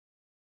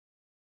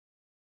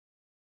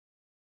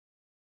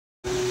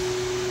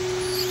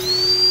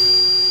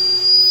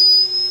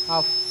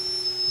off.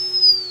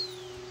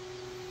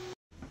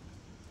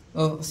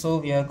 So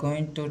we are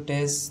going to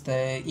test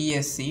the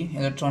ESC,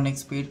 electronic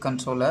speed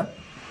controller,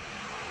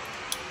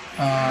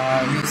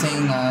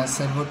 using a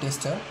servo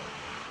tester.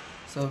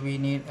 So we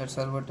need a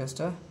servo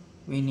tester,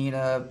 we need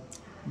a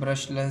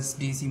brushless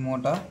DC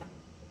motor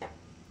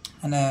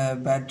and a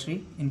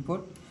battery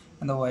input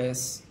and the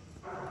wires.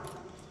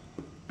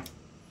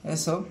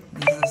 So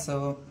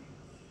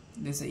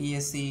this is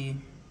ESC.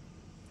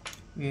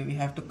 We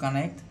have to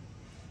connect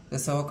the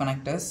servo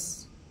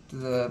connectors to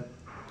the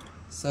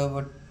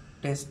servo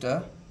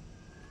tester.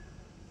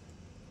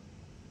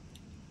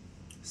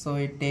 So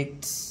it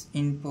takes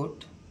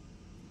input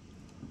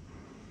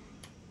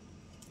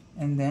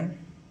and then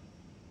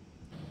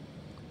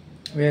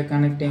we are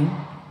connecting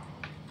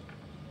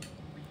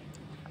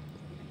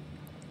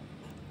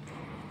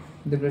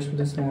the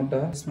brushless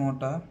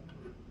motor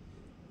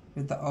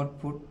with the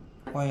output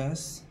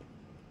wires,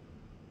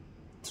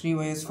 3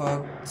 wires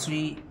for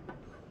 3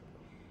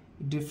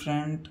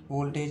 different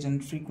voltage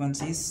and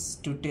frequencies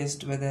to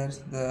test whether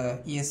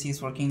the ESC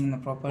is working in a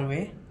proper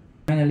way.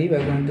 Finally, we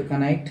are going to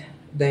connect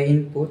the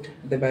input,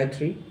 the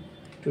battery,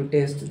 to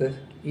test the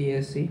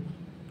ESC.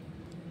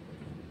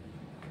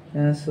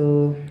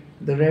 So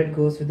the red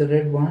goes with the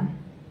red one.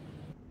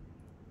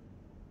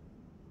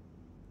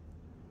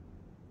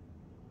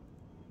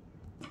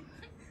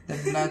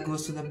 The black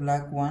goes to the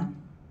black one.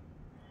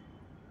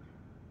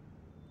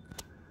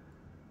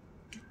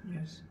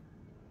 Yes.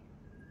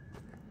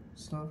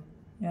 So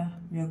yeah,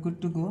 we are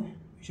good to go.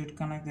 We should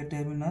connect the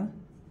terminal.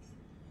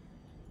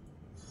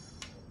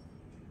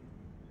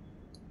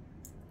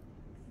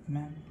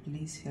 Ma'am,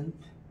 please help.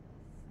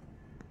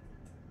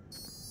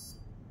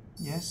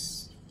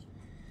 Yes.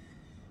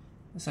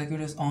 The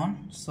circuit is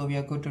on, so we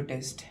are good to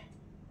test.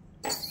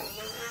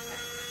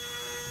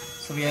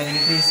 So we are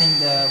increasing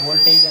the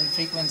voltage and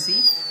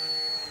frequency.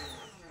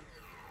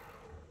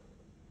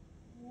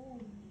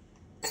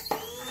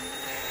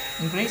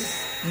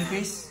 Increase,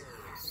 increase,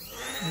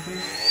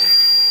 increase,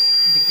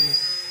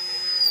 decrease.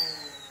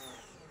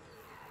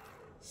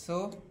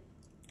 So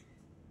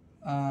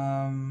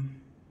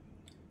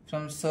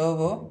from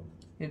servo,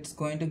 it's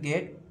going to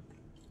get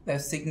the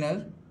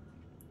signal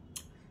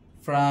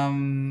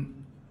from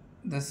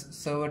the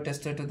servo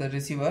tester to the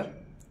receiver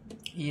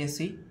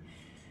ESC,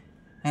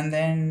 and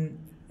then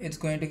it's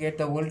going to get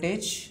the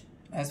voltage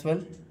as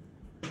well,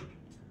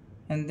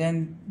 and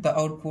then the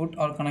output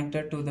are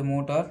connected to the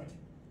motor,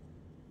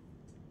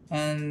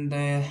 and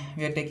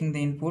we are taking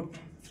the input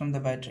from the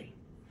battery.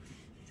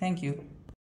 Thank you.